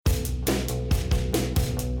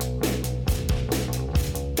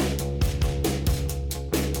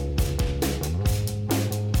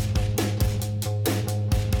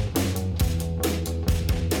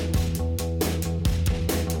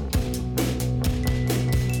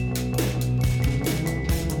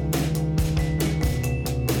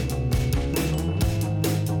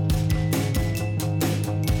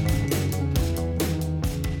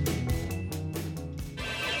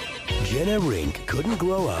Jenna Rink couldn't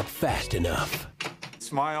grow up fast enough.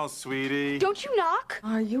 Smile, sweetie. Don't you knock?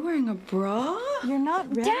 Are you wearing a bra? You're not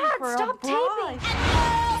ready Dad, for stop a bra. taping.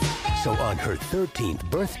 So on her 13th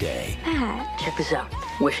birthday, Check this out.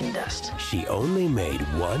 Wishing dust. she only made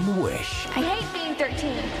one wish. I hate being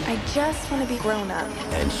 13. I just want to be grown up.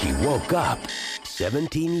 And she woke up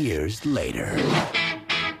 17 years later.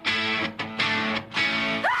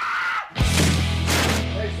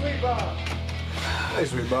 Hey, Sweet Bob. Hey,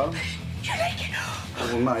 Sweet Bob. You're naked.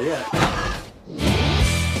 Well, not yet.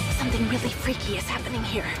 Something really freaky is happening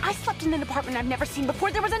here. I slept in an apartment I've never seen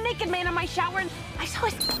before. There was a naked man in my shower, and I saw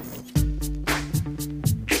his...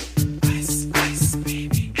 Ice,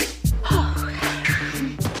 baby.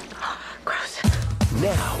 Gross.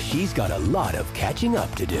 Now she's got a lot of catching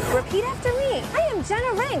up to do. Repeat after me. I am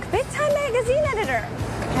Jenna Rink, Big Time Magazine editor.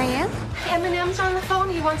 I am? Eminem's on the phone.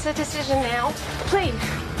 He wants a decision now. Plain.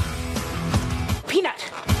 Peanut.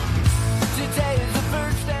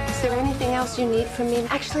 Is there anything else you need from me?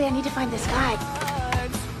 Actually, I need to find this guy.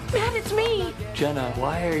 Matt, it's me. Jenna,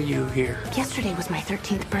 why are you here? Yesterday was my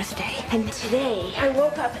 13th birthday, and today I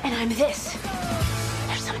woke up and I'm this.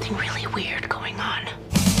 There's something really weird going on.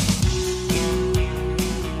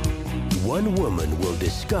 One woman will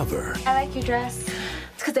discover I like your dress.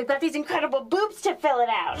 It's because I've got these incredible boobs to fill it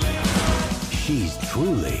out. she's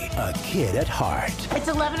truly a kid at heart. It's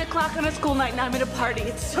 11 o'clock on a school night and I'm at a party.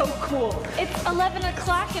 It's so cool. It's 11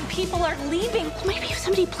 o'clock and people are leaving. Maybe if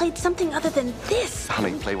somebody played something other than this.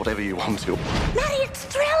 Honey, play whatever you want to. Maddie, it's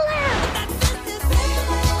Thriller!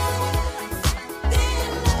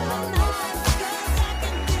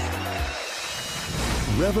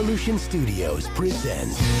 Revolution Studios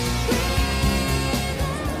presents You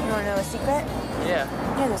wanna know a secret?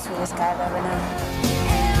 Yeah. You're the sweetest guy I've ever known.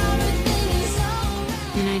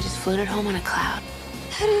 And I just floated home on a cloud.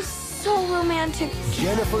 That is so romantic.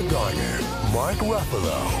 Jennifer Garner, Mark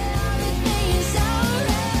Ruffalo.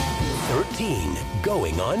 13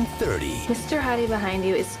 going on 30. Mr. Hottie behind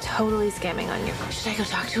you is totally scamming on you. Should I go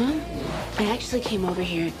talk to him? I actually came over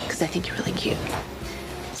here because I think you're really cute.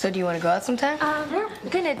 So do you want to go out sometime? I'm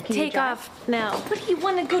gonna take drive? off now. What, do you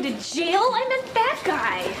want to go to jail? I meant that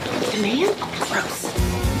guy. The man? Gross.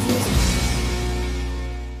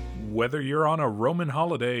 Whether you're on a Roman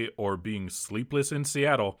holiday or being sleepless in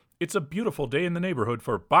Seattle, it's a beautiful day in the neighborhood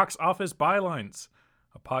for Box Office Bylines,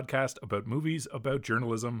 a podcast about movies, about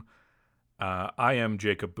journalism. I am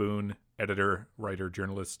Jacob Boone, editor, writer,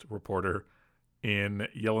 journalist, reporter in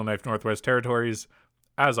Yellowknife Northwest Territories,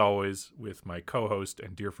 as always, with my co-host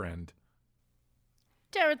and dear friend,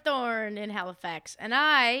 Tara Thorne in Halifax. And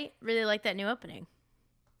I really like that new opening.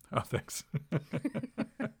 Oh, thanks.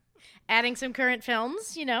 Adding some current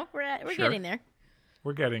films, you know, we're Sure. getting there.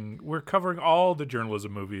 We're covering all the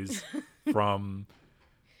journalism movies from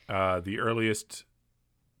the earliest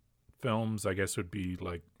films, I guess would be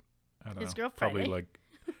like, I don't His know, Girl probably Friday. like,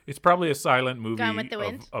 it's probably a silent movie Gone with the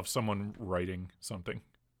Wind. of someone writing something.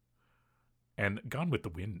 And Gone with the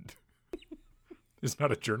Wind is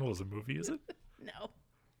not a journalism movie, is it? No.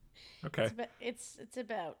 Okay. It's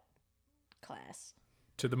about class.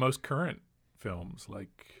 To the most current films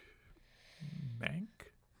like Mank.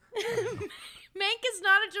 Mank is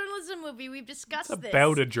not a journalism movie. We've discussed It's this.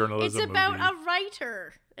 about a journalism It's about movie. a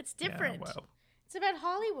writer. It's different. Yeah, well, It's about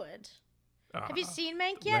Hollywood. Have you seen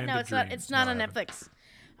Mank yet? Land No, of it's not. Dreams. It's not No, on I haven't.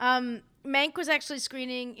 Netflix. Mank was actually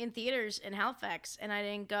screening in theaters in Halifax, and I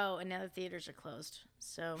didn't go, and now the theaters are closed.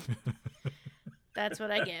 So that's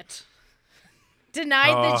what I get.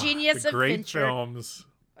 Denied the genius the of great Fincher. films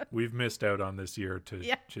we've missed out on this year to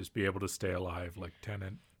Yeah. just be able to stay alive, like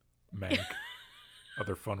Tenet, Mank,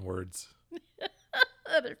 other fun words.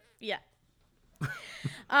 Yeah.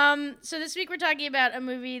 So this week we're talking about a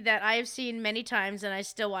movie that I have seen many times, and I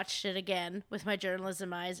still watched it again with my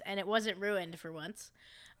journalism eyes, and it wasn't ruined for once.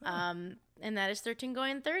 And that is 13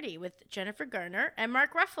 Going 30 with Jennifer Garner and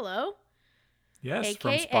Mark Ruffalo. Yes,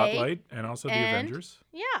 from AKA Spotlight and also The and- Avengers.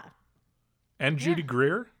 Yeah. And Judy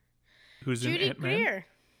Greer, who's in Judy Ant-Man. Greer.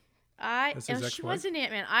 That's his She ex-wife? was in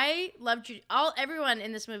Ant-Man. I love Judy. Everyone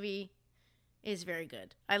in this movie is very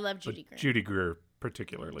good. I love Judy Greer. Judy Greer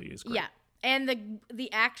particularly is great. Yeah. And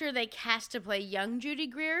the actor they cast to play young Judy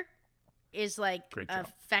Greer is like Great a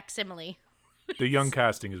job. facsimile. The young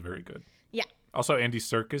casting is very good. Yeah. Also, Andy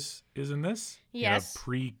Serkis is in this. Yes. In a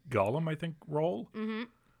pre-Gollum, I think, role. Mm-hmm.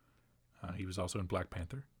 He was also in Black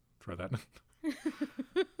Panther. Try that.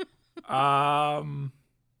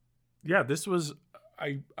 Yeah, this was,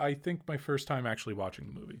 I think, my first time actually watching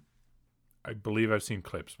the movie. I believe I've seen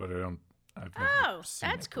clips, but I've never seen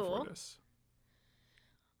that's it before cool. this.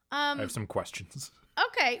 I have some questions.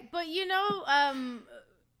 Okay, but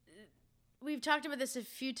we've talked about this a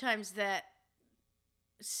few times, that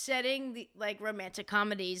setting the like romantic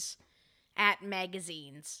comedies at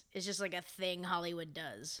magazines is just like a thing Hollywood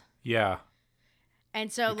does. Yeah.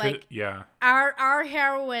 And so yeah. Our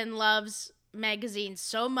heroine loves magazines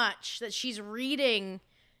so much that she's reading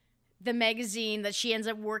the magazine that she ends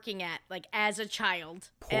up working at, like, as a child.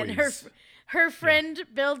 Poise. And her friend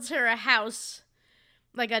builds her a house,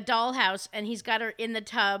 like a dollhouse, and he's got her in the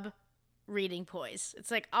tub reading Poise. It's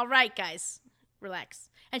like, all right, guys, relax.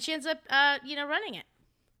 And she ends up, running it.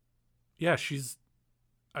 Yeah, she's...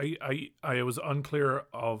 I was unclear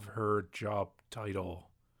of her job title,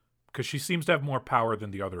 because she seems to have more power than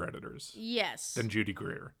the other editors. Yes. Than Judy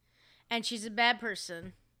Greer. And she's a bad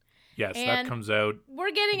person. Yes, and that comes out.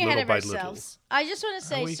 We're getting ahead of ourselves. I just want to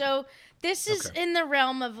say, so this is in the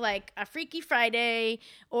realm of like a Freaky Friday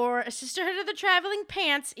or a Sisterhood of the Traveling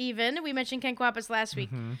Pants. Even we mentioned Ken Kwapis last week,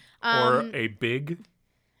 or a Big,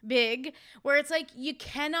 where it's like you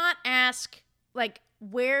cannot ask like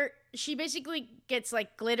where she basically gets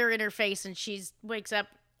like glitter in her face and she's wakes up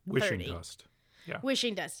wishing 30. dust. Yeah,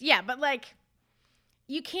 wishing dust. Yeah, but like.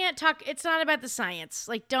 You can't talk. It's not about the science.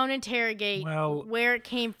 Like, don't interrogate where it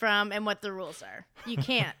came from and what the rules are. You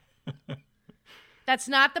can't. That's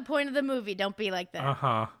not the point of the movie. Don't be like that.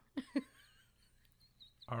 Uh-huh.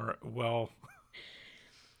 All right. Well.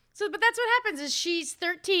 So, but that's what happens is she's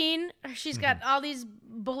 13. She's got all these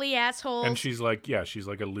bully assholes. And she's like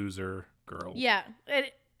a loser girl. Yeah.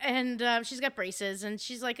 And she's got braces and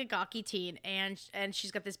she's like a gawky teen. And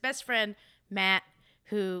she's got this best friend, Matt,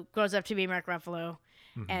 who grows up to be Mark Ruffalo.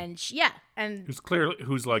 And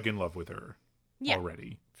who's like in love with her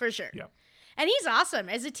already. For sure. Yeah. And he's awesome.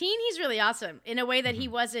 As a teen, he's really awesome in a way that he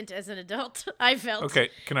wasn't as an adult, I felt. Okay,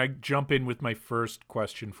 can I jump in with my first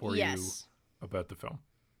question for you about the film?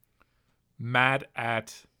 Mad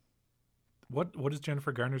at what is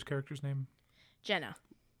Jennifer Garner's character's name? Jenna,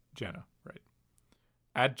 right.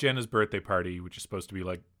 At Jenna's birthday party, which is supposed to be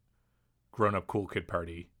like grown-up cool kid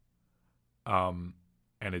party. And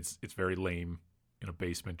it's very lame. In a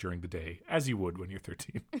basement during the day, as you would when you're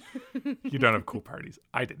 13. You don't have cool parties.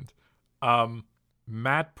 I didn't.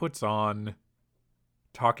 Matt puts on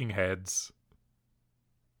Talking Heads,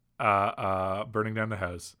 Burning Down the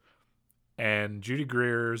House, and Judy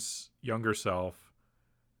Greer's younger self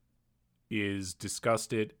is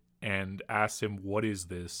disgusted and asks him, "What is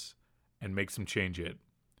this?" and makes him change it.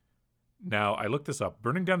 Now, I looked this up.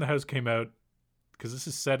 Burning Down the House came out, because this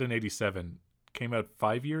is set in 87, came out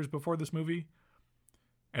 5 years before this movie.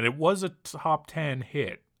 And it was a top 10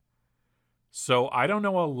 hit. So I don't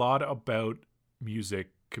know a lot about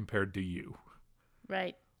music compared to you.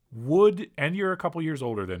 Right. And you're a couple years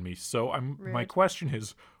older than me. So my question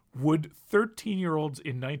is, would 13-year-olds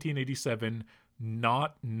in 1987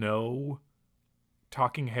 not know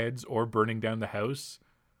Talking Heads or Burning Down the House?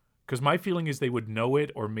 Because my feeling is they would know it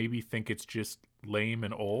or maybe think it's just lame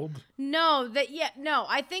and old. No,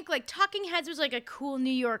 I think like Talking Heads was like a cool New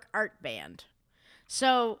York art band.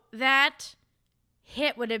 So that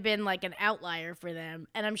hit would have been like an outlier for them.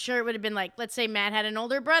 And I'm sure it would have been like, let's say Matt had an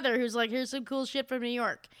older brother who's like, here's some cool shit from New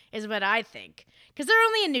York, is what I think. Because they're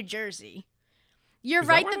only in New Jersey. You're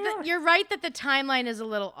right that the timeline is a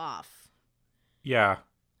little off. Yeah.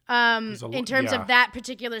 In terms of that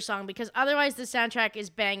particular song, because otherwise the soundtrack is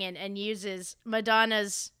banging and uses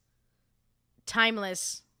Madonna's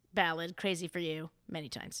timeless ballad, Crazy for You, many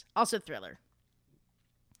times. Also Thriller.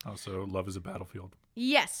 Also, Love is a Battlefield.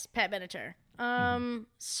 Yes, Pat Benatar.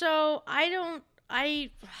 So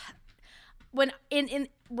when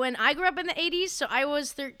I grew up in the 80s, so I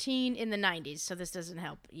was 13 in the 90s, so this doesn't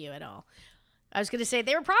help you at all. I was going to say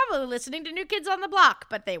they were probably listening to New Kids on the Block,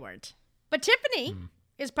 but they weren't. But Tiffany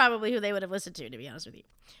is probably who they would have listened to be honest with you.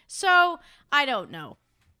 So, I don't know.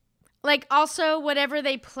 Like, also, whatever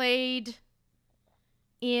they played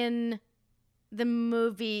in the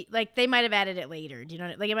movie, like they might have added it later. Do you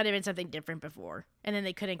know? Like it might have been something different before, and then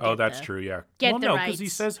they couldn't. That's true. Yeah. Because he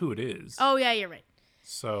says who it is. Oh yeah, you're right.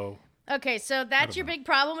 So. Okay, so that's your big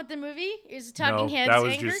problem with the movie is Talking Heads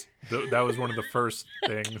anger. That was one of the first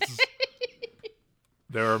things.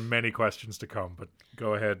 There are many questions to come, but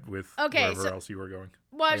go ahead with wherever else you were going.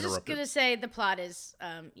 Well, I was just gonna say the plot is,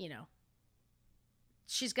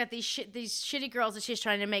 she's got these shitty girls that she's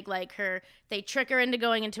trying to make like her. They trick her into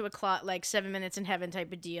going into a closet, like 7 Minutes in Heaven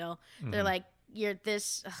type of deal. They're like,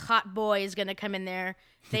 this hot boy is going to come in there.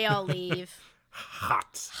 They all leave.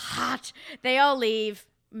 Hot. They all leave.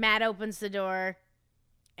 Matt opens the door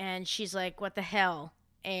and she's like, what the hell?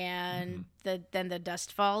 And then the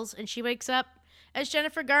dust falls and she wakes up as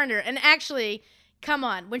Jennifer Garner. And actually, Come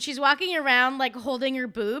on, when she's walking around like holding her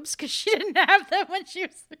boobs because she didn't have them when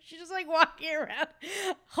she's just like walking around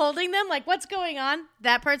holding them, like what's going on?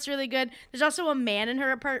 That part's really good. There's also a man in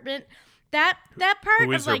her apartment. That part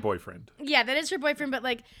who is of, her like, boyfriend? Yeah, that is her boyfriend. But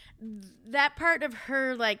like that part of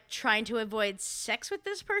her like trying to avoid sex with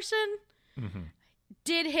this person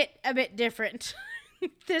did hit a bit different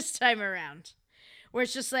this time around, where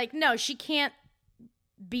it's just like, no, she can't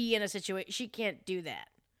be in a situation. She can't do that.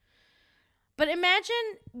 But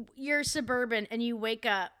imagine you're suburban and you wake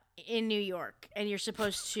up in New York and you're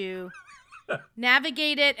supposed to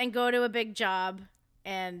navigate it and go to a big job,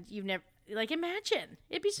 and you've never, like, imagine.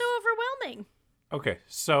 It'd be so overwhelming. Okay,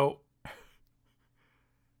 so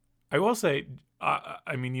I will say,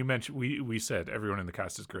 I mean, you mentioned, we said everyone in the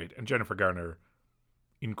cast is great, and Jennifer Garner,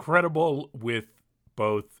 incredible with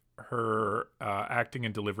both her acting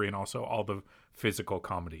and delivery and also all the physical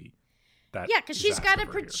comedy. Because she's got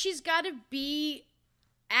to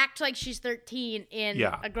act like she's 13 in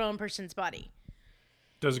a grown person's body.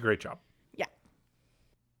 Does a great job. Yeah.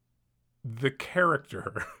 The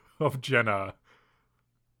character of Jenna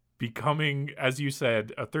becoming, as you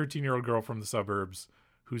said, a 13-year-old girl from the suburbs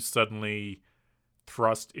who's suddenly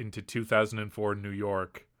thrust into 2004 New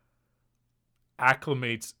York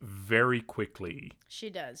acclimates very quickly. She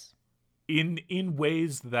does. In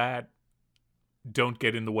ways that don't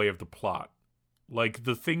get in the way of the plot. Like,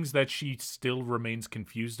 the things that she still remains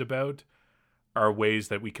confused about are ways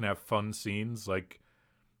that we can have fun scenes, like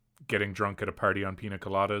getting drunk at a party on pina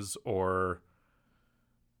coladas, or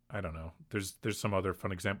I don't know. There's some other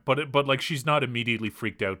fun example, but like, she's not immediately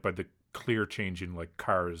freaked out by the clear change in like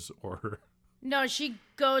cars or no, she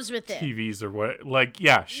goes with it. TVs or what. Like,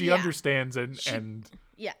 she understands and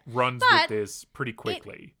runs with this pretty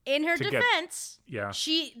quickly. In her defense,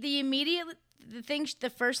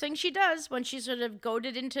 the first thing she does when she's sort of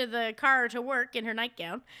goaded into the car to work in her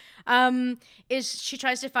nightgown, is she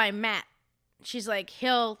tries to find Matt. She's like,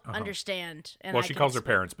 he'll understand. And well, she calls her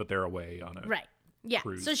parents, but they're away on a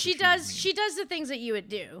cruise, so she does the things that you would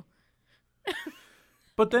do.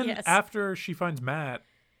 But then after she finds Matt,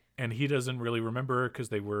 and he doesn't really remember her because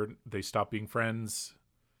they stopped being friends,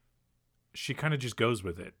 she kind of just goes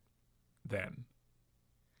with it then.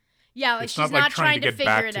 Yeah, like, it's she's not trying to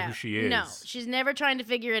figure it out. Who she is. No, she's never trying to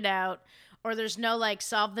figure it out. Or there's no like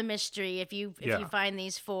solve the mystery if you find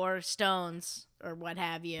these 4 stones or what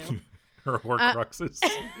have you. Her Horcruxes.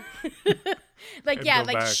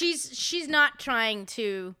 She's not trying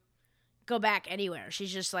to go back anywhere.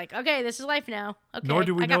 She's just like, okay, this is life now. Okay, nor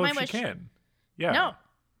do we I got know my if she wish. can. Yeah. No.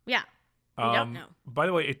 Yeah. We don't know. By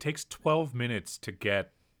the way, it takes 12 minutes to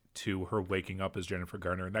get to her waking up as Jennifer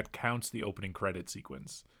Garner, and that counts the opening credit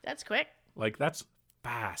sequence. That's quick. Like, that's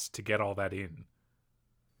fast to get all that in.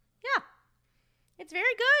 Yeah. It's very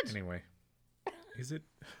good. Anyway. Is it?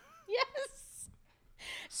 Yes.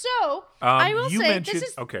 So, I will say this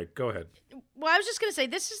is... Okay, go ahead. Well, I was just going to say,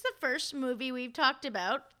 this is the first movie we've talked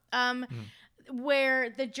about where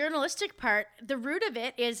the journalistic part, the root of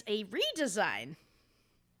it is a redesign.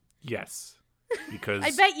 Yes. Because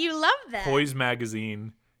I bet you love that. Poise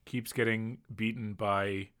magazine keeps getting beaten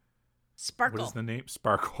by Sparkle. What is the name?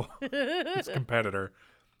 Sparkle. Its competitor.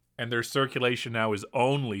 And their circulation now is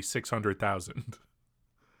only 600,000.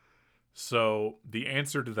 So the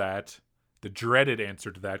answer to that, the dreaded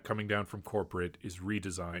answer to that coming down from corporate, is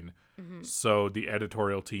redesign. Mm-hmm. So the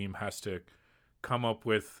editorial team has to come up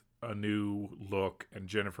with a new look, and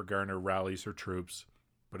Jennifer Garner rallies her troops.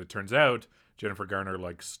 But it turns out Jennifer Garner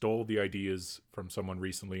stole the ideas from someone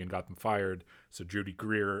recently and got them fired. So Judy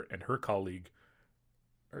Greer and her colleague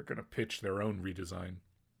are going to pitch their own redesign.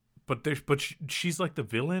 But she's like the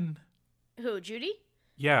villain. Who, Judy?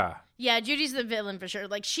 Yeah. Yeah, Judy's the villain for sure.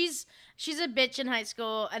 Like, she's a bitch in high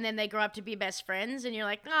school, and then they grow up to be best friends, and you're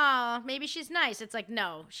like, oh, maybe she's nice. It's like,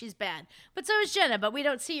 no, she's bad. But so is Jenna, but we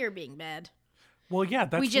don't see her being bad. Well, yeah,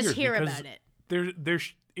 that's we just weird hear about it.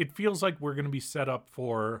 It feels like we're going to be set up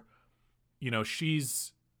for,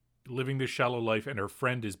 she's living this shallow life and her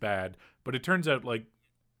friend is bad. But it turns out,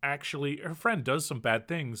 actually, her friend does some bad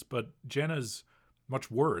things, but Jenna's much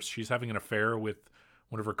worse. She's having an affair with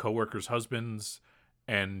one of her coworkers' husbands,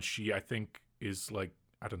 and she, I think, is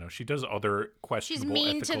I don't know, she does other questionable, she's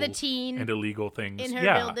mean to the teen and illegal things in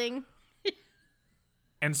her building.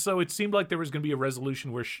 And so it seemed like there was going to be a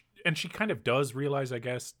resolution where she kind of does realize, I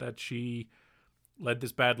guess, that she led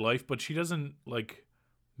this bad life, but she doesn't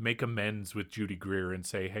make amends with Judy Greer and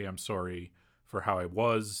say, hey, I'm sorry for how I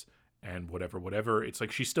was and whatever. It's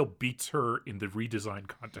like she still beats her in the redesign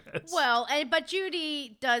contest. Well, but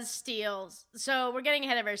Judy does steal. So we're getting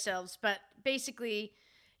ahead of ourselves, but basically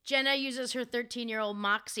Jenna uses her 13-year-old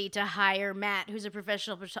Moxie to hire Matt, who's a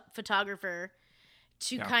professional photographer,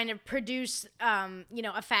 to kind of produce,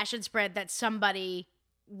 a fashion spread that somebody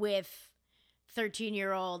with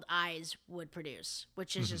 13-year-old eyes would produce,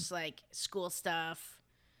 which is just like school stuff,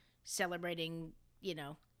 celebrating,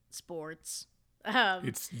 sports.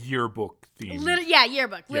 It's yearbook themed.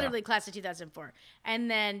 Yearbook. Literally class of 2004. And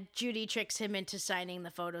then Judy tricks him into signing the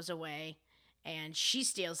photos away, and she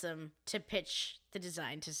steals them to pitch the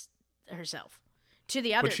design to herself. To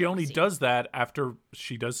the other But she only magazine. does that after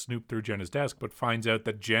she does snoop through Jenna's desk, but finds out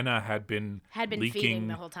that Jenna had been feeding leaking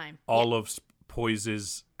the whole time. all of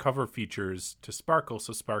Poise's cover features to Sparkle,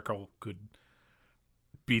 so Sparkle could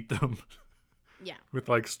beat them with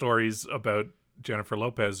like stories about Jennifer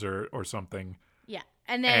Lopez or something. Yeah.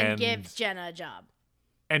 And then gives Jenna a job.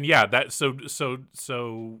 And yeah, that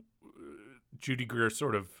so Judy Greer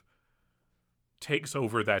sort of takes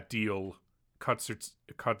over that deal, cuts,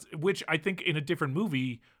 which I think in a different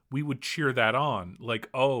movie we would cheer that on. Like,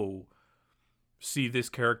 oh, see, this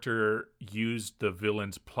character used the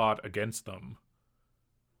villain's plot against them.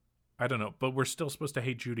 I don't know, but we're still supposed to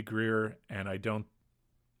hate Judy Greer, and I don't.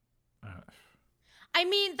 I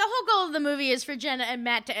mean, the whole goal of the movie is for Jenna and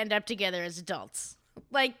Matt to end up together as adults.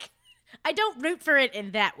 Like, I don't root for it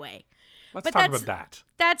in that way. Let's talk about that.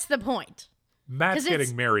 That's the point. Matt's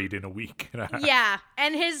getting married in a week and a half. Yeah,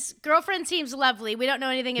 and his girlfriend seems lovely. We don't know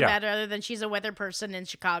anything about her other than she's a weather person in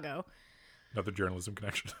Chicago. Another journalism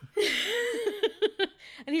connection.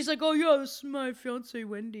 And he's like, oh, yeah, this is my fiance,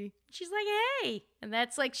 Wendy. She's like, hey. And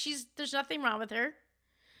that's like, there's nothing wrong with her.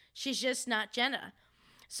 She's just not Jenna.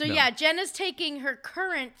 So, yeah, Jenna's taking her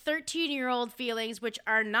current 13-year-old feelings, which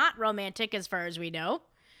are not romantic as far as we know,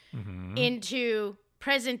 into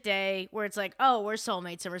present day where it's like, oh, we're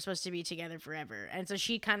soulmates and we're supposed to be together forever. And so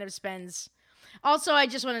she kind of spends... Also, I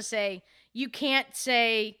just want to say, you can't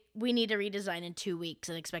say we need a redesign in 2 weeks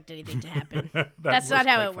and expect anything to happen. That's not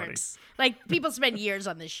how it works. Like, people spend years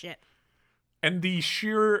on this shit. And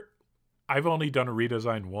I've only done a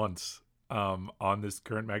redesign once on this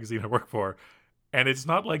current magazine I work for. And it's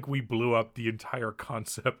not like we blew up the entire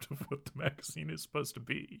concept of what the magazine is supposed to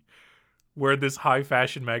be. Where this high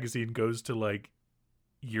fashion magazine goes to like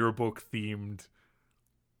yearbook themed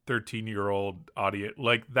 13-year-old audience.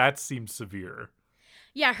 Like, that seems severe.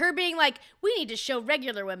 Yeah, her being like, we need to show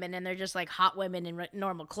regular women, and they're just like hot women in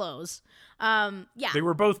normal clothes. Yeah. They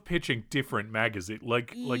were both pitching different magazines.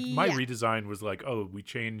 Like my redesign was like, oh, we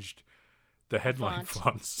changed the headline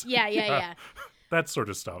fonts. Yeah. That sort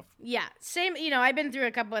of stuff. Yeah. Same, I've been through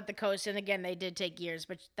a couple at the Coast, and again, they did take years,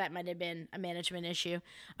 but that might have been a management issue.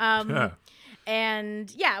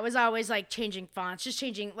 And yeah, it was always like changing fonts, just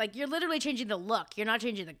changing, like, you're literally changing the look. You're not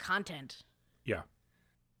changing the content. Yeah.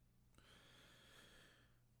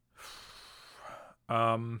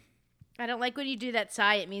 I don't like when you do that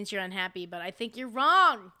sigh. It means you're unhappy, but I think you're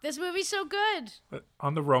wrong. This movie's so good.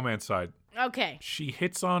 On the romance side. Okay. She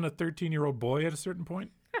hits on a 13-year-old boy at a certain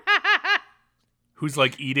point. Who's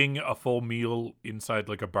like eating a full meal inside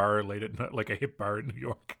like a bar late at night, like a hip bar in New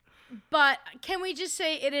York. But can we just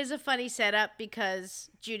say it is a funny setup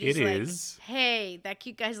because Judy's hey, that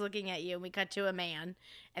cute guy's looking at you, and we cut to a man,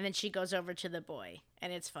 and then she goes over to the boy,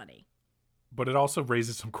 and it's funny. But it also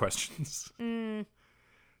raises some questions.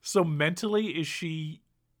 So mentally, she's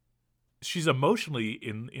emotionally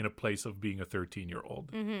in a place of being a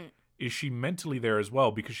 13-year-old. Mm-hmm. Is she mentally there as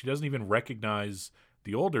well? Because she doesn't even recognize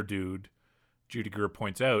the older dude, Judy Greer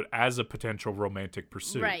points out, as a potential romantic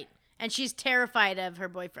pursuit. Right. And she's terrified of her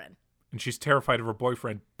boyfriend.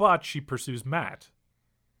 But she pursues Matt.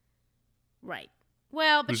 Right.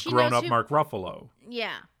 Well, but who's she grown knows up Mark Ruffalo.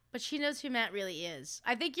 Yeah. But she knows who Matt really is.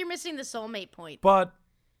 I think you're missing the soulmate point. But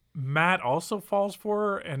Matt also falls for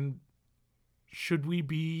her, and should we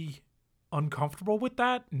be uncomfortable with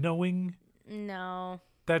that, knowing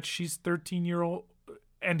that she's 13-year-old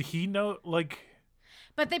and he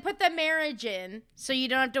But they put the marriage in, so you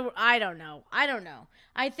don't have to... I don't know.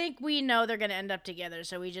 I think we know they're going to end up together,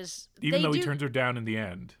 so we just... Even though he turns her down in the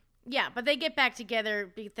end. Yeah, but they get back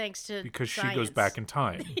together thanks to because science. She goes back in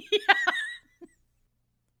time. Yeah.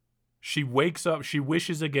 She wakes up, she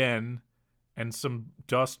wishes again, and some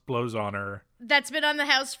dust blows on her. That's been on the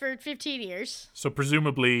house for 15 years. So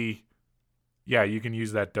presumably, yeah, you can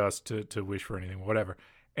use that dust to wish for anything, whatever.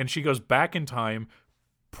 And she goes back in time,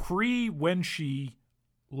 when she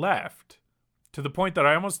left, to the point that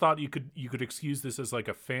I almost thought you could excuse this as like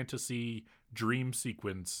a fantasy dream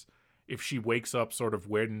sequence if she wakes up sort of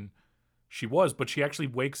when she was, but she actually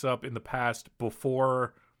wakes up in the past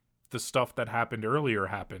before the stuff that happened earlier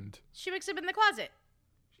happened. She wakes up in the closet.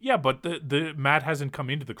 Yeah, but the Matt hasn't come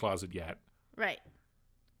into the closet yet. Right.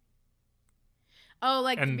 Oh,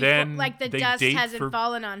 like and before, then like the they dust date hasn't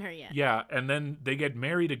fallen on her yet. Yeah, and then they get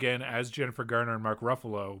married again as Jennifer Garner and Mark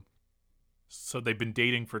Ruffalo. So they've been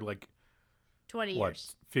dating for like 20 what,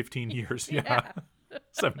 years. 15 years? Yeah.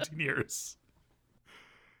 17 years.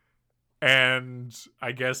 And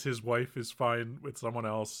I guess his wife is fine with someone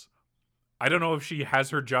else. I don't know if she has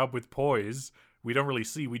her job with Poise. We don't really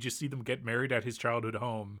see. We just see them get married at his childhood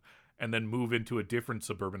home and then move into a different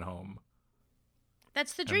suburban home.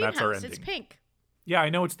 That's the dream house. It's pink. Yeah, I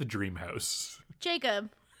know it's the dream house.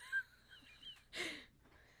 Jacob.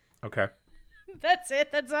 Okay. That's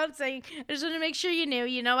it. That's all I'm saying. I just want to make sure you knew.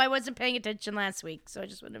 You know, I wasn't paying attention last week, so I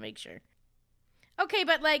just wanted to make sure. Okay,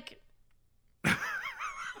 but like,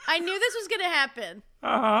 I knew this was going to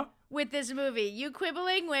happen with this movie. You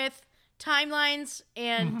quibbling with timelines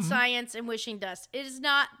and science and wishing dust. It is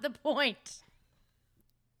not the point.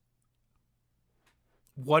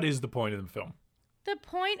 What is the point of the film? The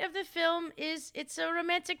point of the film is it's a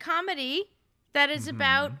romantic comedy that is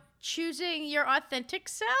about choosing your authentic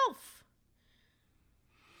self.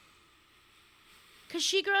 Because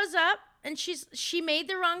she grows up and she made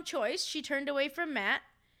the wrong choice. She turned away from Matt.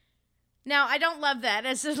 Now, I don't love that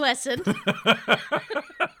as a lesson.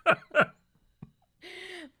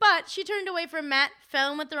 But she turned away from Matt,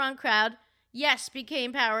 fell in with the wrong crowd. Yes,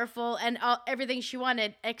 became powerful and everything she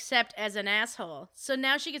wanted, except as an asshole. So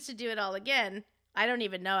now she gets to do it all again. I don't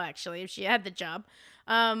even know, actually, if she had the job.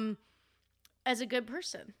 As a good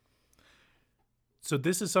person. So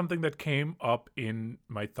this is something that came up in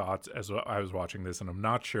my thoughts as I was watching this, and I'm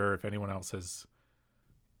not sure if anyone else has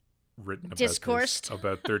written about discoursed this,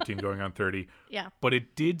 about 13 going on 30. Yeah. But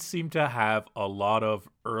it did seem to have a lot of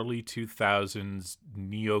early 2000s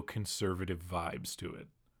neoconservative vibes to it.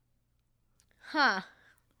 Huh.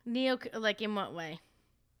 Like in what way?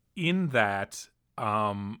 In that,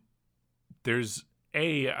 there's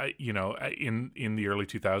in the early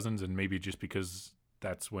 2000s, and maybe just because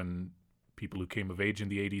that's when people who came of age in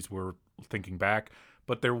the 80s were thinking back,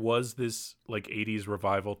 but there was this like 80s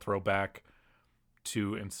revival throwback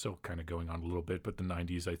to, and still kind of going on a little bit, but the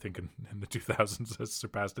 90s, I think, in the 2000s has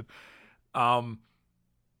surpassed it.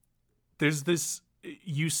 There's this,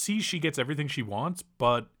 you see she gets everything she wants,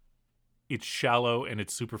 but it's shallow and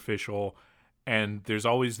it's superficial, and there's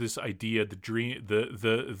always this idea, the dream,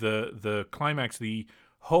 the climax, the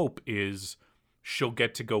hope is she'll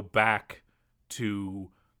get to go back to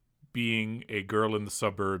being a girl in the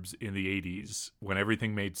suburbs in the 80s when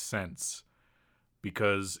everything made sense.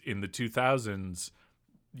 Because in the 2000s,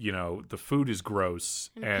 the food is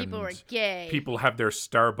gross and people were gay. People have their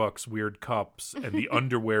Starbucks weird cups and the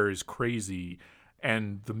underwear is crazy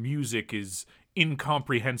and the music is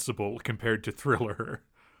incomprehensible compared to Thriller.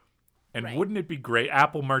 And right. Wouldn't it be great?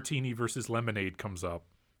 Apple Martini versus Lemonade comes up.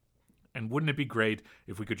 And wouldn't it be great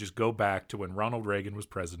if we could just go back to when Ronald Reagan was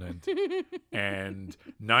president and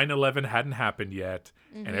 9/11 hadn't happened yet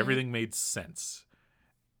and everything made sense?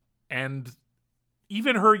 And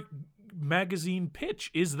even her magazine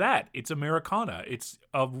pitch is that. It's Americana. It's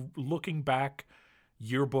a looking back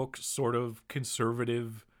yearbook sort of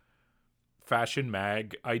conservative fashion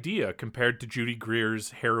mag idea compared to Judy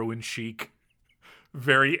Greer's heroin chic,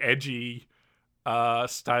 very edgy,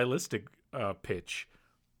 stylistic pitch.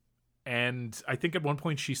 And I think at one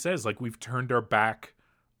point she says, like, we've turned our back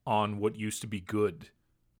on what used to be good.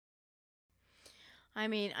 I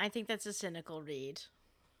mean, I think that's a cynical read.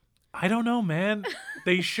 I don't know, man.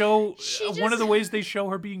 They show one of the ways they show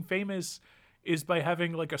her being famous is by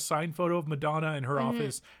having like a signed photo of Madonna in her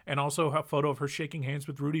office and also a photo of her shaking hands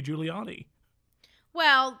with Rudy Giuliani.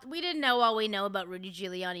 Well, we didn't know all we know about Rudy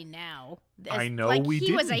Giuliani now. I know we he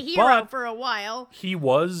didn't. Was a hero for a while. He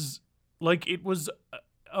was like, it was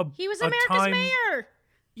he was America's mayor.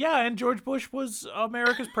 Yeah, and George Bush was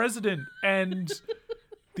America's president, and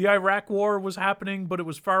the Iraq War was happening, but it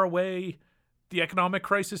was far away. The economic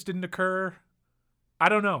crisis didn't occur. I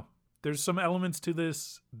don't know. There's some elements to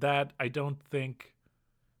this that I don't think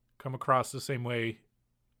come across the same way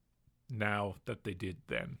now that they did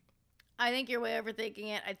then. I think you're way overthinking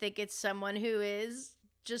it. I think it's someone who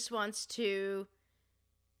just wants to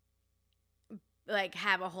like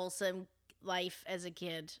have a wholesome life as a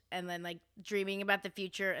kid and then like dreaming about the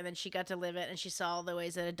future, and then she got to live it and she saw all the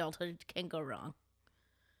ways that adulthood can go wrong.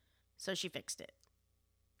 So she fixed it.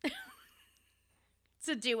 It's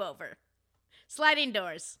a do-over. Sliding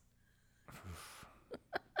doors.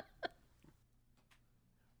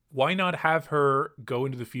 Why not have her go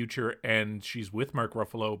into the future and she's with Mark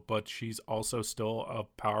Ruffalo, but she's also still a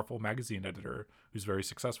powerful magazine editor who's very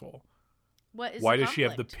successful? What is Why the does she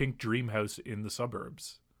have the conflict? pink dream house in the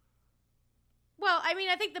suburbs? Well, I mean,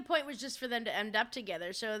 I think the point was just for them to end up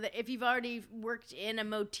together. So that if you've already worked in a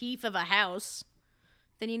motif of a house,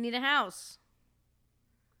 then you need a house.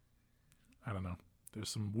 I don't know. There's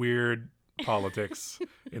some weird politics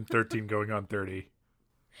in 13 going on 30.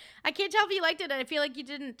 I can't tell if you liked it. I feel like you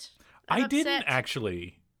didn't. I'm didn't upset.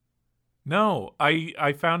 actually. No,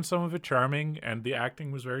 I found some of it charming, and the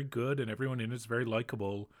acting was very good, and everyone in it is very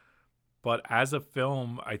likable. But as a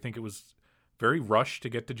film, I think it was very rushed to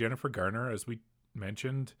get to Jennifer Garner, as we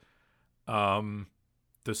mentioned. The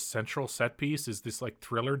central set piece is this like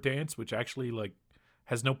thriller dance, which actually like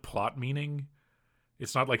has no plot meaning.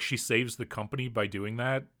 It's not like she saves the company by doing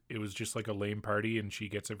that. It was just like a lame party, and she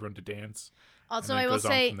gets everyone to dance. Also, I will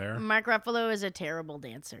say Mark Ruffalo is a terrible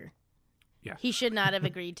dancer. Yeah. He should not have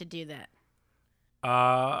agreed to do that.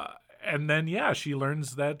 And then, she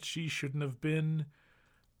learns that she shouldn't have been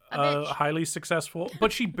highly successful.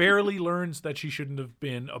 But she barely learns that she shouldn't have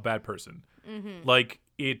been a bad person. Mm-hmm. Like,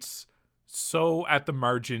 it's so at the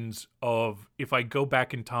margins of, if I go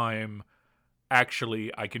back in time,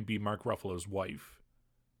 actually, I can be Mark Ruffalo's wife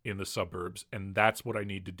in the suburbs, and that's what I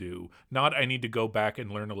need to do. Not I need to go back and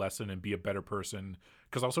learn a lesson and be a better person,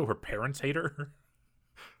 because also her parents hate her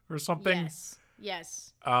or something.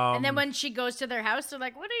 Yes. And then when she goes to their house, they're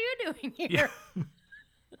like, what are you doing here?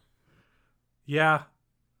 Yeah.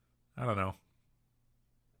 I don't know.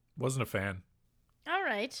 Wasn't a fan. All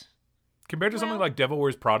right. Compared to something like Devil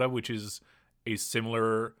Wears Prada, which is a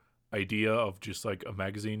similar idea of just like a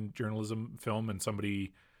magazine journalism film and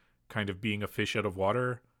somebody kind of being a fish out of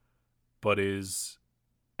water, but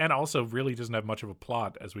and also really doesn't have much of a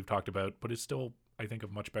plot, as we've talked about, but it's still, I think, a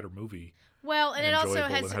much better movie. Well, and it also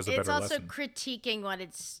has a it's better also lesson. critiquing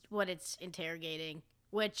what it's interrogating,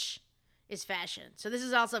 which is fashion. So this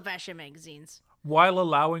is also fashion magazines, while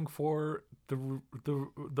allowing for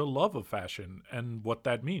the love of fashion and what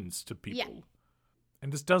that means to people. Yeah.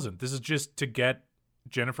 And this doesn't. This is just to get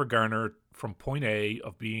Jennifer Garner from point A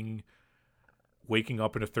of waking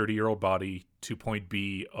up in a 30-year-old body to point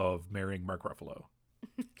B of marrying Mark Ruffalo.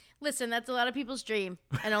 Listen, that's a lot of people's dream,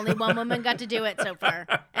 and only one woman got to do it so far,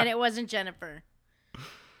 and it wasn't Jennifer.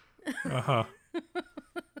 Uh-huh.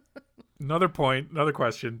 Another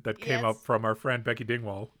question that came up from our friend Becky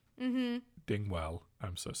Dingwall. Mm-hmm. Dingwell.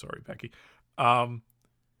 I'm so sorry, Becky.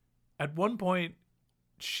 At one point,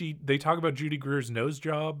 they talk about Judy Greer's nose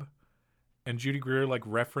job, and Judy Greer like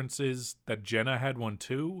references that Jenna had one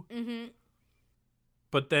too. Mm-hmm.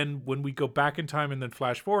 But then when we go back in time and then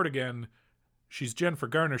flash forward again, she's Jennifer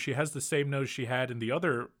Garner. She has the same nose she had in the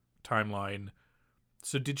other timeline.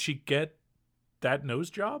 So did she get that nose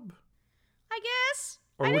job? I guess.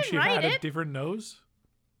 Or would she have had a different nose?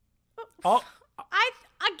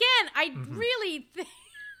 I really think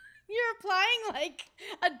you're applying like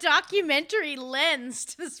a documentary lens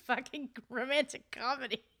to this fucking romantic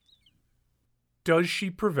comedy. Does she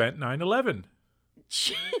prevent 9/11?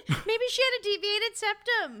 Maybe she had a deviated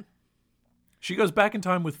septum. She goes back in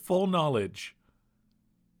time with full knowledge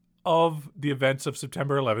of the events of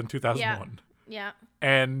September 11, 2001. Yeah.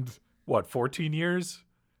 And 14 years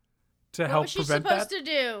to help prevent that?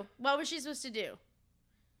 What was she supposed to do?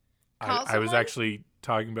 I was actually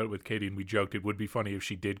talking about it with Katie, and we joked it would be funny if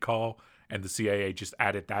she did call and the CIA just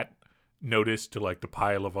added that notice to like the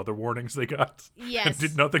pile of other warnings they got. Yes. And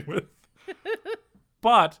did nothing with.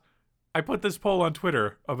 But I put this poll on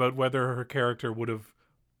Twitter about whether her character would have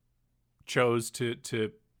chose to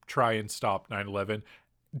try and stop 9/11.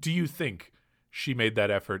 Do you think she made that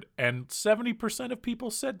effort? And 70% of people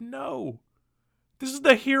said no. This is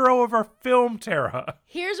the hero of our film, Tara.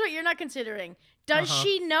 Here's what you're not considering. Does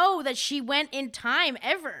she know that she went in time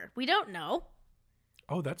ever? We don't know.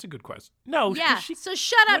 Oh, that's a good question. No. Yeah, so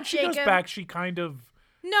shut up, when she Jacob. goes back, she kind of...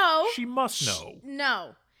 No. She must know.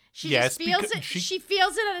 No. She Yes, just feels because it. she- She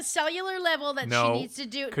feels it at a cellular level that No, she needs to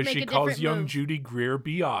do. because Make she a calls different young move. Judy Greer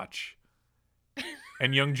biatch.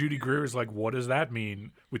 And young Judy Greer is like, what does that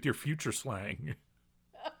mean with your future slang?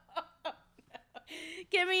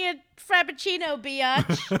 Give me a frappuccino,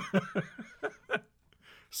 biatch.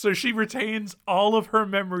 So she retains all of her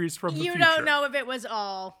memories from the You future. don't know if it was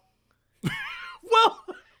all. Well,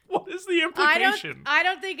 what is the implication? I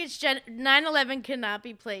don't think it's 9/11 cannot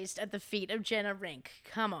be placed at the feet of Jenna Rink.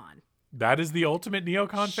 Come on. That is the ultimate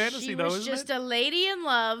neocon fantasy, She though, was isn't just it? a lady in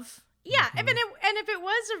love. Yeah, and if it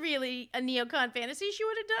was a neocon fantasy, she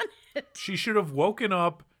would have done it. She should have woken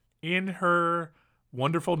up in her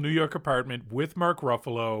wonderful New York apartment with Mark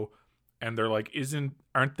Ruffalo, and they're like,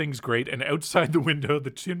 aren't things great? And outside the window, the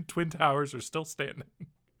Twin Towers are still standing.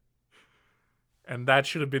 And that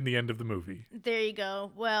should have been the end of the movie. There you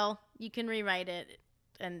go. Well, you can rewrite it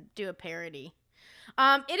and do a parody.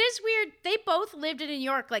 It is weird. They both lived in New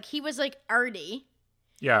York. Like, he was like arty.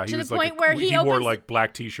 Yeah, to he the was point like where he he wore opens- like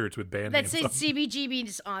black T-shirts with band that names say on.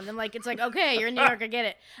 CBGBs on them. Like, it's like, okay, you're in New York, I get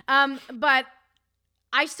it. But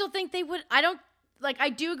I still think they would. I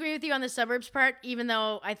do agree with you on the suburbs part, even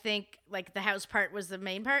though I think like the house part was the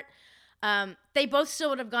main part. They both still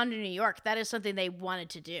would have gone to New York. That is something they wanted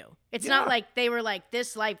to do. It's not like they were like,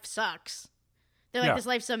 this life sucks. They're like, this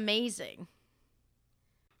life's amazing.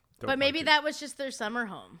 But maybe that was just their summer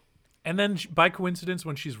home. And then, by coincidence,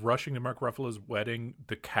 when she's rushing to Mark Ruffalo's wedding,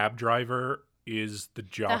 the cab driver is the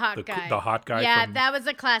hot guy. Yeah, from, that was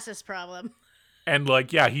a classist problem. And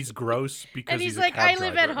like, yeah, he's gross because And he's a like, cab I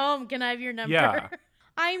live at driver. home. Can I have your number? Yeah.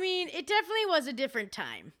 I mean, it definitely was a different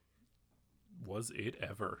time. Was it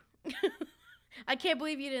ever? I can't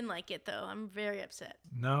believe you didn't like it, though. I'm very upset.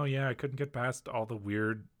 No, yeah, I couldn't get past all the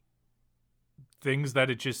weird things that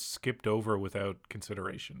it just skipped over without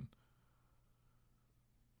consideration.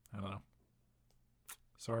 I don't know.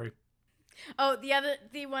 Sorry. Oh,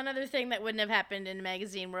 the one other thing that wouldn't have happened in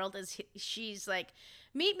magazine world is she's like,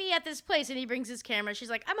 meet me at this place, and he brings his camera. She's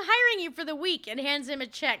like, I'm hiring you for the week, and hands him a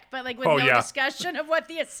check, but like with no discussion of what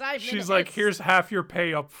the assignment is. She's like, here's half your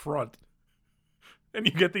pay up front, and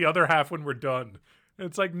you get the other half when we're done. And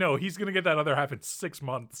it's like, no, he's gonna get that other half in 6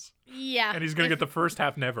 months. Yeah, and he's gonna get the first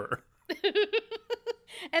half never.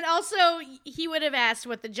 And also, he would have asked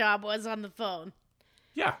what the job was on the phone.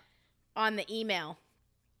 Yeah. On the email.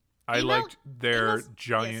 I liked their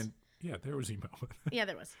giant. Yes. Yeah, there was email. Yeah,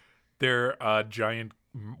 there was. Their giant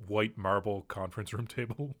white marble conference room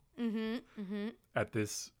table. At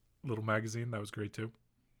this little magazine. That was great too.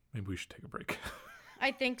 Maybe we should take a break.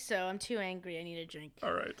 I think so. I'm too angry. I need a drink.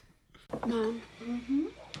 All right. Mom.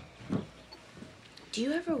 Do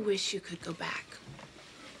you ever wish you could go back?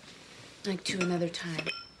 Like to another time?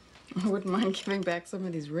 I wouldn't mind giving back some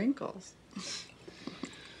of these wrinkles.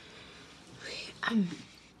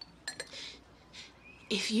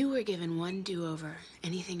 If you were given one do-over,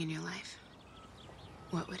 anything in your life,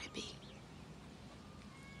 what would it be?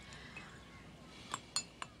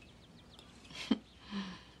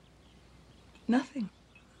 Nothing.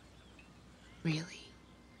 Really?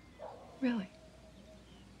 Really.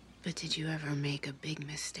 But did you ever make a big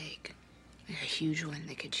mistake? Like a huge one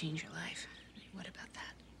that could change your life? What about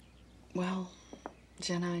that? Well,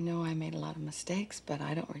 Jenna, I know I made a lot of mistakes, but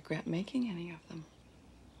I don't regret making any of them.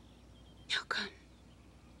 How come?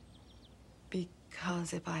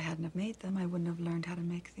 Because if I hadn't have made them, I wouldn't have learned how to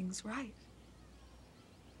make things right.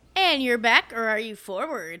 And you're back, or are you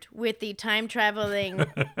forward, with the time-traveling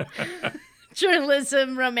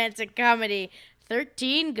journalism romantic comedy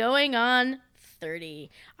 13 going on 30.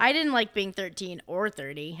 I didn't like being 13 or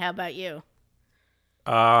 30. How about you?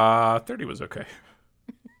 30 was okay.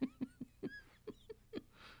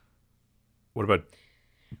 What about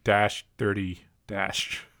dash 30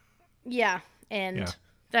 dash? Yeah, and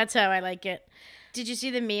that's how I like it. Did you see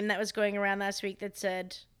the meme that was going around last week that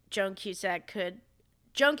said Joan Cusack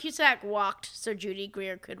walked so Judy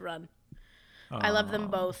Greer could run? I love them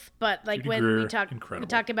both, but like Judy when Greer, we talk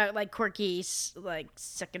incredible. about like quirky like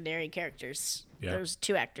secondary characters, those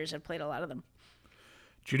two actors have played a lot of them.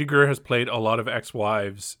 Judy Greer has played a lot of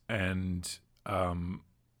ex-wives and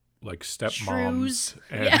like stepmoms. Shrews.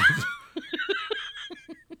 And Yeah.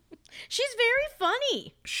 She's very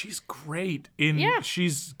funny. She's great in.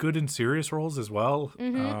 She's good in serious roles as well.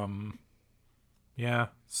 Yeah.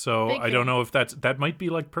 So Big I don't know if that might be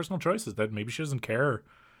like personal choices, that maybe she doesn't care,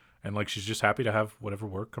 and like she's just happy to have whatever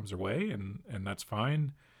work comes her way, and that's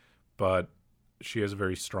fine. But she has a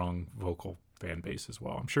very strong vocal fan base as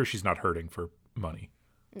well. I'm sure she's not hurting for money.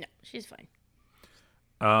 No, she's fine.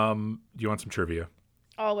 Do you want some trivia?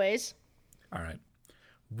 Always. All right.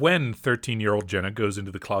 When 13-year-old Jenna goes into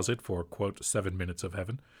the closet for, quote, 7 minutes of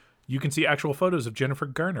heaven, you can see actual photos of Jennifer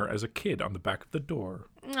Garner as a kid on the back of the door.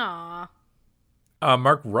 Aww.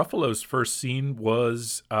 Mark Ruffalo's first scene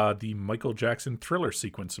was the Michael Jackson Thriller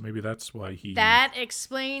sequence, so maybe that's why he That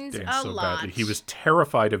explains danced a so lot. badly. He was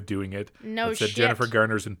terrified of doing it. No but said shit. Jennifer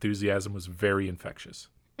Garner's enthusiasm was very infectious.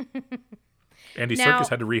 Andy Now- Serkis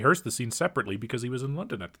had to rehearse the scene separately because he was in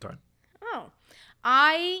London at the time. Oh.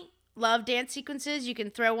 I love dance sequences. You can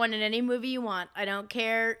throw one in any movie you want. I don't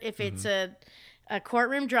care if it's a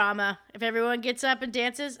courtroom drama. If everyone gets up and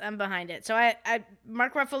dances, I'm behind it. So I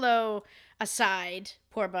Mark Ruffalo aside,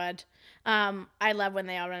 poor bud, I love when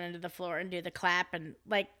they all run into the floor and do the clap. And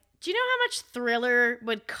like, do you know how much Thriller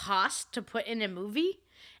would cost to put in a movie?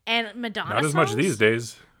 And Madonna Not as much songs? these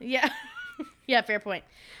days. Yeah. Yeah, fair point.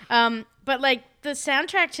 But like the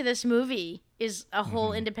soundtrack to this movie is a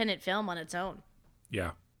whole independent film on its own.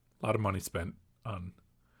 Yeah. A lot of money spent on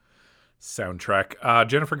soundtrack.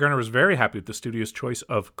 Jennifer Garner was very happy with the studio's choice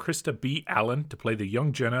of Krista B. Allen to play the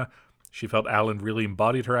young Jenna. She felt Allen really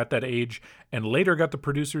embodied her at that age, and later got the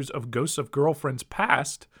producers of Ghosts of Girlfriends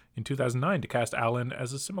Past in 2009 to cast Allen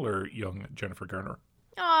as a similar young Jennifer Garner.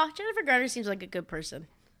 Aw, Jennifer Garner seems like a good person.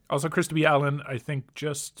 Also, Krista B. Allen, I think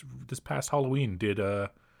just this past Halloween did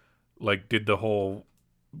the whole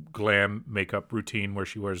glam makeup routine where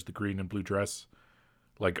she wears the green and blue dress,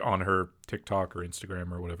 like on her TikTok or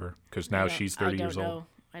Instagram or whatever, because now she's 30 years old.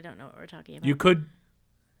 I don't know what we're talking about. You could,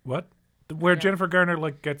 what? Where Jennifer Garner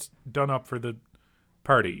like gets done up for the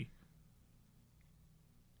party.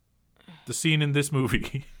 The scene in this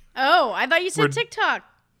movie. Oh, I thought you said TikTok.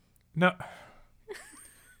 No.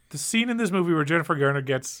 The scene in this movie where Jennifer Garner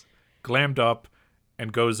gets glammed up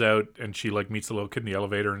and goes out and she like meets the little kid in the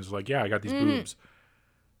elevator and is like, yeah, I got these boobs.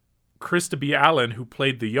 Krista B. Allen, who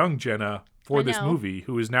played the young Jenna for this movie,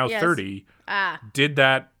 who is now 30, did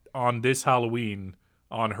that on this Halloween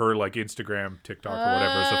on her like Instagram, TikTok, or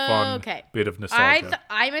whatever, as a fun bit of nostalgia.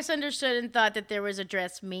 I misunderstood and thought that there was a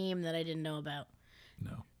dress meme that I didn't know about.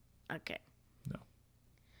 No. Okay. No.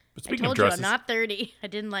 But I speaking told of dresses, you I'm not 30. I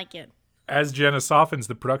didn't like it. as Jenna softens,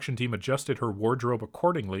 the production team adjusted her wardrobe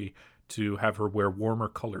accordingly to have her wear warmer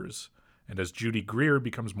colors. And as Judy Greer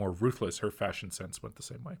becomes more ruthless, her fashion sense went the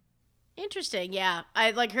same way. Interesting, yeah.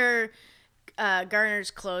 I like her Garner's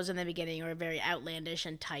clothes in the beginning were very outlandish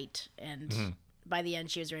and tight, and by the end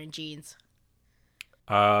she was wearing jeans.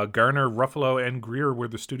 Garner, Ruffalo, and Greer were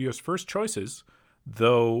the studio's first choices,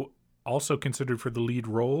 though also considered for the lead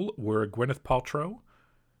role were Gwyneth Paltrow,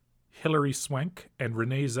 Hilary Swank, and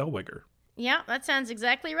Renee Zellweger. Yeah, that sounds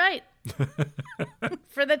exactly right.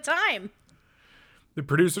 For the time. The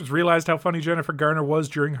producers realized how funny Jennifer Garner was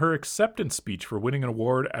during her acceptance speech for winning an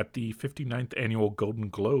award at the 59th Annual Golden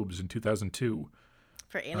Globes in 2002.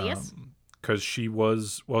 For Alias? Because she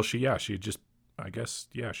was, well, she had just, I guess,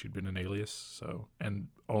 she'd been in Alias, so, and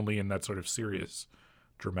only in that sort of serious,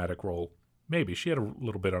 dramatic role. Maybe. She had a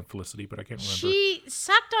little bit on Felicity, but I can't remember. She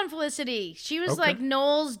sucked on Felicity. She was like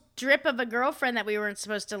Noel's drip of a girlfriend that we weren't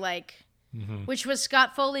supposed to like, which was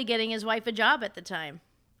Scott Foley getting his wife a job at the time.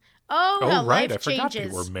 Oh, how right. life I forgot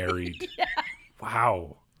changes. they were married. Yeah.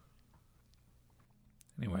 Wow.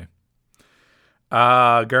 Anyway.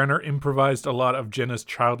 Garner improvised a lot of Jenna's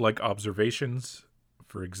childlike observations.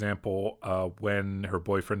 For example, when her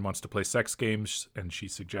boyfriend wants to play sex games and she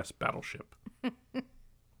suggests Battleship.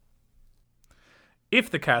 If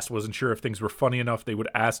the cast wasn't sure if things were funny enough, they would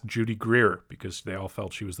ask Judy Greer because they all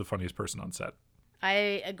felt she was the funniest person on set.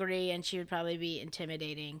 I agree, and she would probably be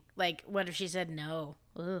intimidating. Like, what if she said no?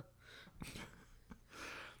 Ugh.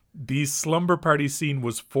 The slumber party scene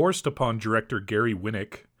was forced upon director Gary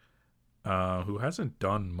Winnick, who hasn't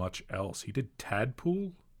done much else. He did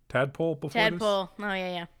Tadpole before this. Tadpole. Oh,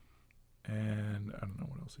 yeah. And I don't know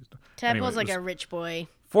what else he's done. Tadpole's like a rich boy.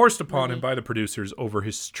 Forced upon him by the producers over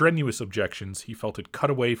his strenuous objections, he felt it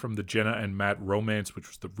cut away from the Jenna and Matt romance, which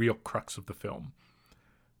was the real crux of the film.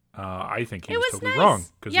 I think he was totally wrong.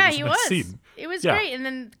 Yeah, he was. Scene. It was great. And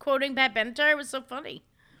then quoting Pat Benatar was so funny.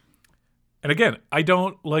 And again, I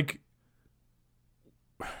don't like...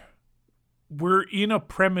 We're in a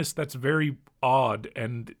premise that's very odd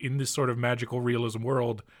and in this sort of magical realism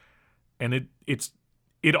world, and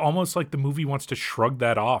it almost like the movie wants to shrug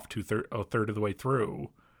that off a third of the way through.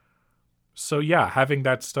 So yeah, having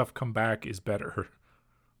that stuff come back is better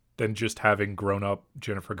than just having grown-up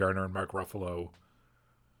Jennifer Garner and Mark Ruffalo,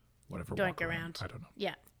 whatever. Doink around. I don't know.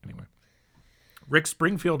 Yeah. Anyway. Rick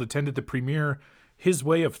Springfield attended the premiere, his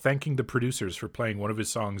way of thanking the producers for playing one of his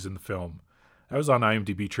songs in the film. That was on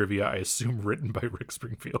IMDb trivia, I assume written by Rick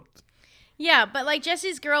Springfield. Yeah, but like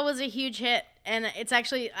Jesse's Girl was a huge hit, and I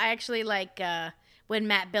actually like when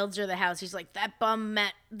Matt builds her the house, he's like, that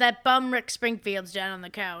bum Rick Springfield's down on the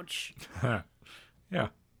couch. Yeah.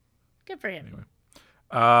 Good for him.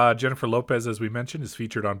 Anyway. Jennifer Lopez, as we mentioned, is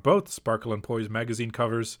featured on both Sparkle and Poise magazine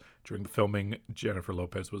covers. During the filming, Jennifer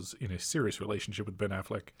Lopez was in a serious relationship with Ben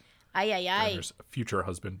Affleck. Garner's future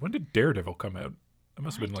husband. When did Daredevil come out? That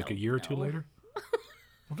must have been like a year or two later.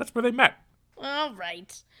 Well, that's where they met. All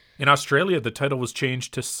right. In Australia, the title was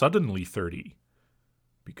changed to Suddenly 30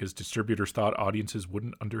 because distributors thought audiences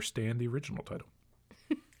wouldn't understand the original title.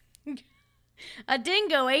 A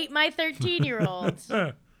dingo ate my 13-year-old.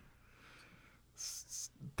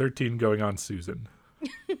 13 going on Susan.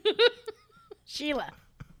 Sheila.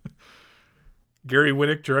 Gary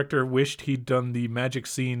Winnick, director, wished he'd done the magic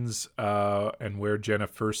scenes and where Jenna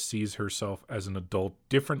first sees herself as an adult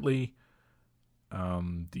differently.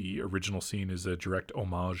 The original scene is a direct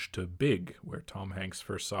homage to Big, where Tom Hanks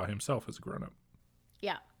first saw himself as a grown-up.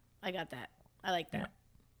 Yeah, I got that. I like that.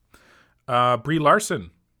 Brie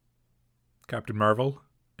Larson, Captain Marvel,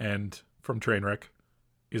 and from Trainwreck,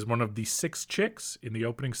 is one of the 6 chicks in the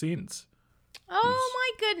opening scenes. Oh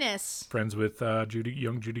my goodness. Friends with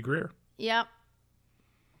young Judy Greer. Yep.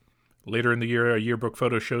 Later in the year, a yearbook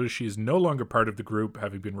photo shows she is no longer part of the group,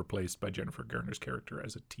 having been replaced by Jennifer Garner's character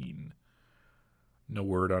as a teen. No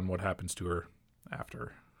word on what happens to her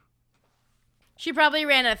after. She probably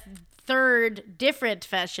ran a third different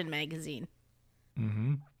fashion magazine.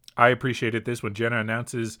 Mm-hmm. I appreciated this when Jenna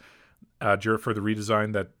announces for the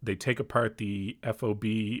redesign that they take apart the FOB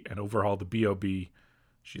and overhaul the BOB.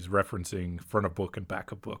 She's referencing front of book and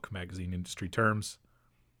back of book magazine industry terms.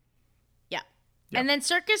 Yeah. And then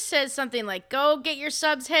Circus says something like, go get your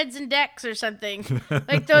subs heads and decks or something.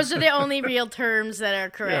 Like, those are the only real terms that are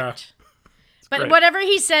correct. Yeah. But great. Whatever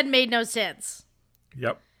he said made no sense.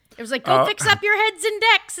 Yep. It was like, go fix up your heads and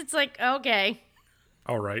decks. It's like, okay.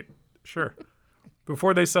 All right. Sure.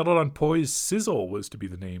 Before they settled on Poise, Sizzle was to be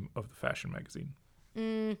the name of the fashion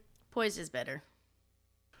magazine. Poise is better.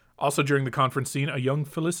 Also during the conference scene, a young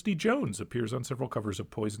Felicity Jones appears on several covers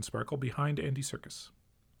of Poise and Sparkle behind Andy Serkis.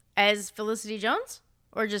 As Felicity Jones?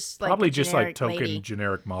 Or just like probably just like token lady?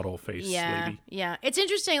 Generic model face lady. Yeah. It's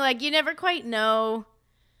interesting. Like, you never quite know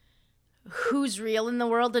who's real in the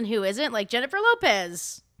world and who isn't. Like, Jennifer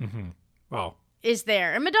Lopez is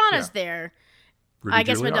there. And Madonna's there. Rudy I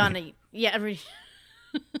guess Giuliani. Madonna. Yeah.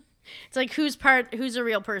 It's like, who's a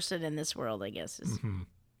real person in this world, I guess.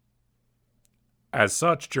 As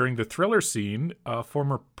such, during the Thriller scene,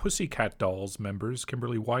 former Pussycat Dolls members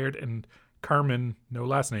Kimberly Wyatt and Carmen, no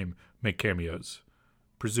last name, make cameos.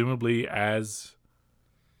 Presumably as...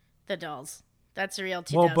 the dolls. That's a real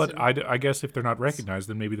 2000. Well, but I guess if they're not recognized,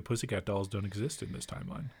 then maybe the Pussycat Dolls don't exist in this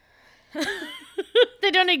timeline.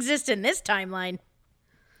 They don't exist in this timeline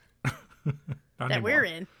that we're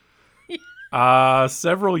in.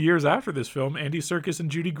 Several years after this film, Andy Serkis and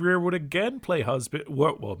Judy Greer would again play husband.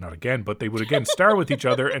 Well, not again, but they would again star with each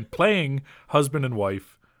other and playing husband and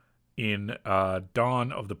wife in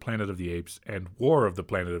Dawn of the Planet of the Apes and War of the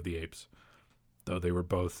Planet of the Apes, though they were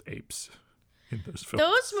both apes in those films.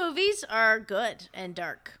 Those movies are good and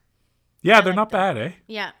dark. Yeah, they're not bad, eh?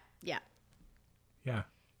 Yeah. Yeah.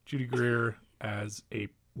 Judy Greer as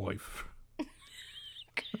ape wife.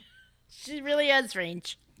 She really is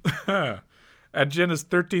range. At Jenna's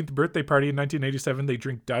 13th birthday party in 1987, they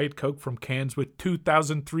drink Diet Coke from cans with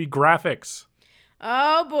 2003 graphics.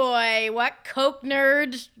 Oh boy, what Coke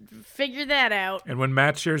nerd figured that out? And when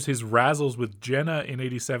Matt shares his Razzles with Jenna in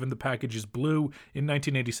 87, the package is blue. In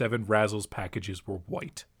 1987, Razzles packages were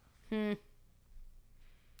white. There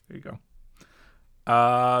you go.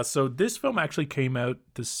 So this film actually came out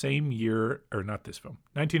the same year, or not this film,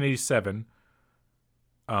 1987.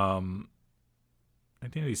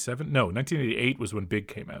 1987? No, 1988 was when Big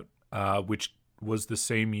came out, which was the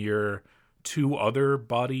same year 2 other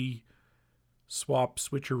body swap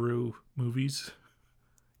switcheroo movies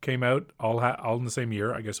came out, all in the same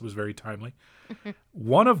year. I guess it was very timely.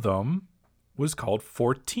 One of them was called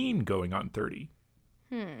 14 Going on 30.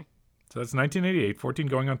 So that's 1988, 14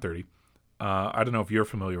 Going on 30. I don't know if you're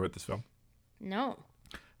familiar with this film. No.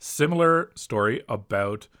 Similar story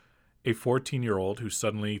about a 14-year-old who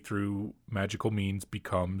suddenly, through magical means,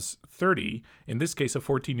 becomes 30. In this case, a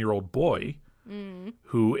 14-year-old boy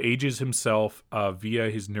who ages himself via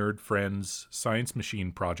his nerd friend's science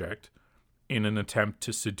machine project in an attempt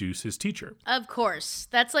to seduce his teacher. Of course.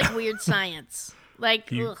 That's like weird science.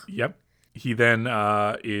 Like, ugh. Yep. He then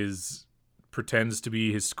pretends to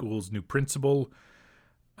be his school's new principal,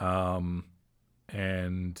 and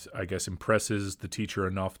I guess impresses the teacher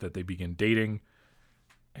enough that they begin dating.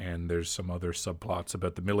 And there's some other subplots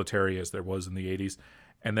about the military, as there was in the 80s.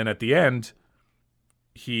 And then at the end,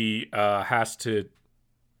 he has to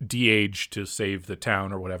de-age to save the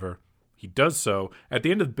town or whatever. He does so. At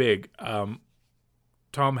the end of Big,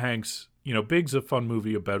 Tom Hanks, Big's a fun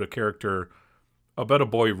movie about a character, about a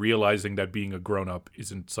boy realizing that being a grown-up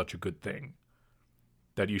isn't such a good thing.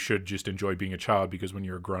 That you should just enjoy being a child because when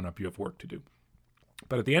you're a grown-up, you have work to do.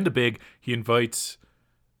 But at the end of Big, he invites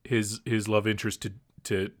his love interest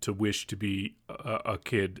to wish to be a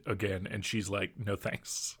kid again, and she's like, no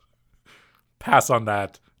thanks. Pass on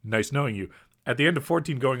that. Nice knowing you. At the end of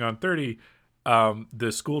 14 Going on 30,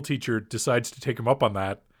 the school teacher decides to take him up on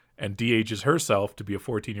that and de-ages herself to be a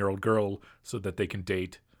 14-year-old girl so that they can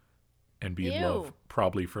date and be in love,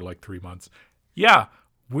 probably for like 3 months. Yeah,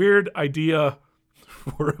 weird idea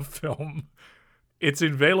for a film. It's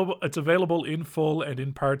available in full and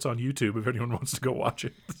in parts on YouTube if anyone wants to go watch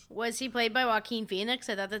it. Was he played by Joaquin Phoenix?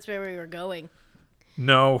 I thought that's where we were going.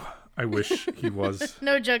 No, I wish he was.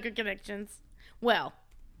 No Joker connections. Well,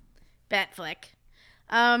 Batfleck.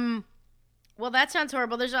 Well, that sounds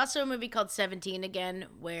horrible. There's also a movie called 17 again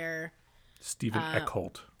where Stephen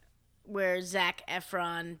Eckholt. Where Zac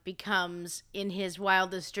Efron becomes, in his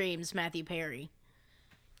wildest dreams, Matthew Perry.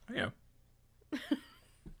 Yeah.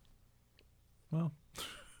 Well.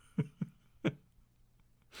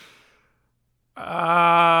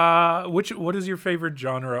 What is your favorite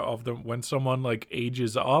genre of them? When someone like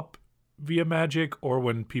ages up via magic, or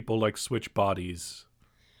when people like switch bodies?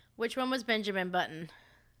 Which one was Benjamin Button?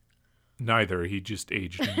 Neither. He just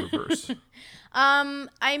aged in reverse.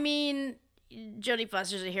 I mean, Jodie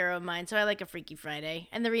Foster's a hero of mine, so I like a Freaky Friday,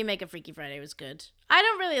 and the remake of Freaky Friday was good. I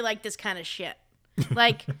don't really like this kind of shit.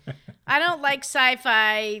 Like, I don't like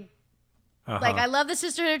sci-fi. Like, I love the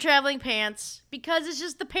Sisterhood of Traveling Pants because it's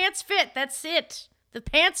just the pants fit. That's it. The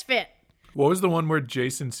pants fit. What was the one where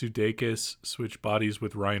Jason Sudeikis switched bodies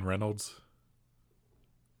with Ryan Reynolds?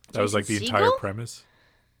 That was like the entire premise.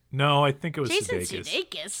 No, I think it was Jason Sudeikis.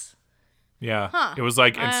 Sudeikis? Yeah. Huh. It was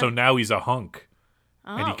like, and so now he's a hunk.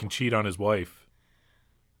 And he can cheat on his wife.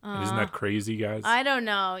 And isn't that crazy, guys? I don't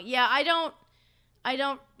know. Yeah, I don't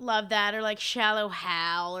love that, or like Shallow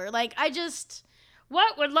Hal, or like,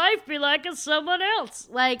 what would life be like as someone else?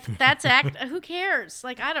 Like, that's who cares?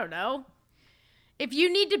 Like, I don't know. If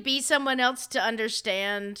you need to be someone else to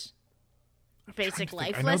understand basic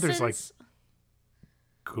life I know lessons. there's like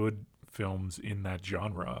good films in that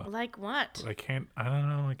genre. Like what? But I don't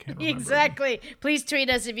know. I can't remember. Exactly. Please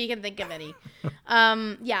tweet us if you can think of any.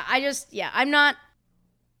 I'm not.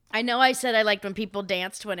 I know I said I liked when people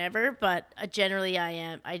danced whenever, but generally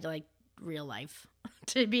I like real life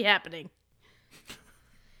to be happening.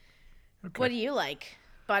 Okay. What do you like?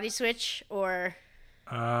 Body switch or?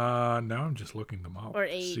 Now I'm just looking them up. Or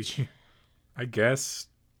age. See, I guess.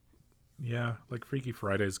 Yeah, like Freaky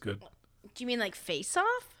Friday is good. Do you mean like Face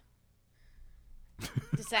Off?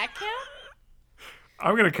 Does that count?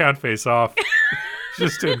 I'm going to count Face Off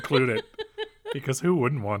just to include it. Because who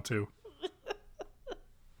wouldn't want to?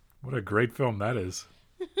 What a great film that is.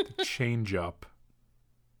 The Change Up.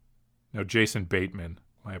 No, Jason Bateman.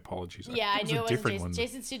 My apologies. Yeah, I knew it wasn't Jason. One.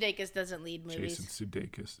 Jason Sudeikis doesn't lead movies. Jason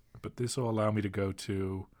Sudeikis. But this will allow me to go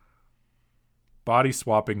to body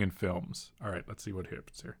swapping in films. All right, let's see what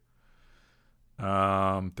happens here.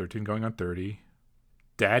 13 going on 30.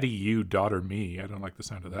 Daddy You, Daughter Me. I don't like the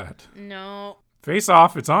sound of that. No. Face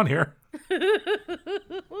Off, it's on here.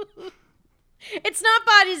 It's not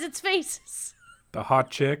bodies, it's faces. The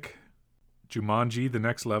Hot Chick. Jumanji, The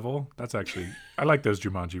Next Level. That's actually, I like those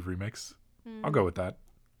Jumanji remakes. I'll go with that.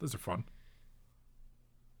 Those are fun.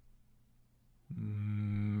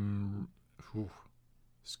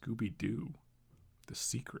 Scooby-Doo. The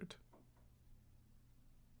Secret.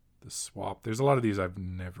 The Swap. There's a lot of these I've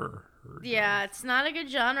never heard Yeah, of. It's not a good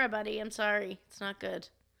genre, buddy. I'm sorry. It's not good.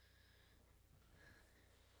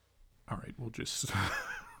 All right, we'll just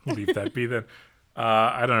leave that be then.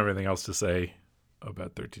 I don't have anything else to say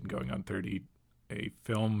about 13 going on 30. A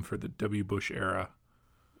film for the W. Bush era.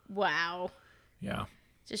 Wow. Yeah.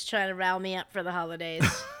 Just trying to rile me up for the holidays.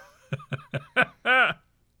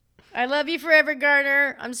 I love you forever,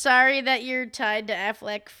 Garner. I'm sorry that you're tied to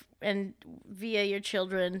Affleck and via your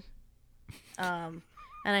children. And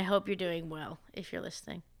I hope you're doing well if you're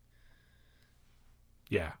listening.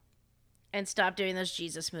 Yeah. And stop doing those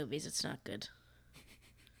Jesus movies. It's not good.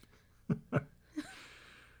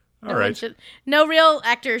 All right. No real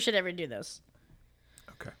actor should ever do those.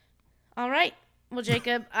 Okay. All right. Well,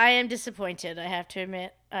 Jacob, I am disappointed, I have to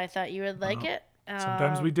admit. I thought you would like it.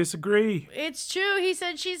 Sometimes we disagree. It's true. He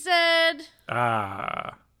said, she said.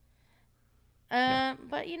 Yeah.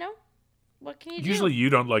 But, you know, what can you do? Usually you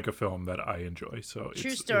don't like a film that I enjoy, so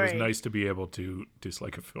True it story. was nice to be able to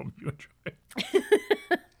dislike a film you enjoy.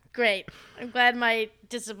 Great. I'm glad my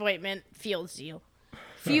disappointment fuels you.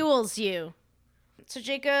 So,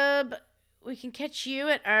 Jacob, we can catch you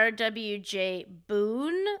at RWJ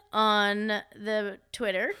Boone on the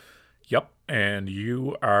Twitter. Yep, and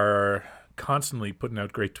you are constantly putting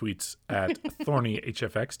out great tweets at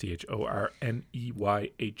ThornyHFX,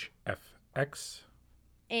 THORNEYHFX.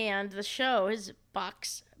 And the show is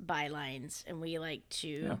Box Bylines, and we like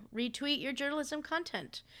to retweet your journalism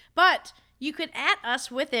content. But you could at us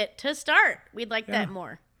with it to start. We'd like that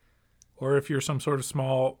more. Or if you're some sort of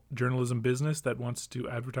small journalism business that wants to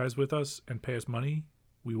advertise with us and pay us money,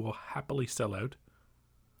 we will happily sell out.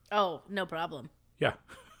 Oh, no problem. Yeah.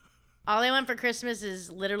 All I want for Christmas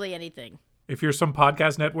is literally anything. If you're some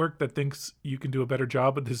podcast network that thinks you can do a better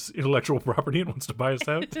job with this intellectual property and wants to buy us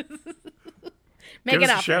out, give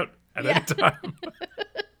us a shout at any time.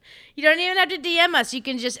 You don't even have to DM us. You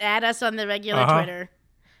can just add us on the regular Twitter.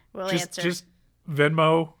 We'll answer. Just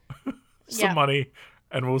Venmo. some money,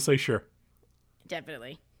 and we'll say sure.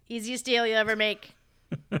 Definitely. Easiest deal you'll ever make.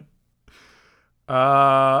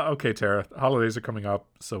 Okay, Tara. Holidays are coming up,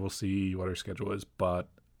 so we'll see what our schedule is. But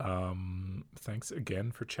thanks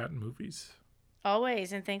again for chatting movies.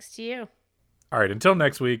 Always, and thanks to you. All right, until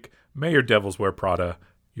next week, may your devils wear Prada,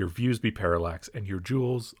 your views be Parallax, and your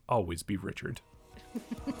jewels always be Richard.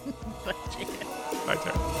 Bye, Jacob. Bye,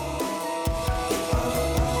 Tara.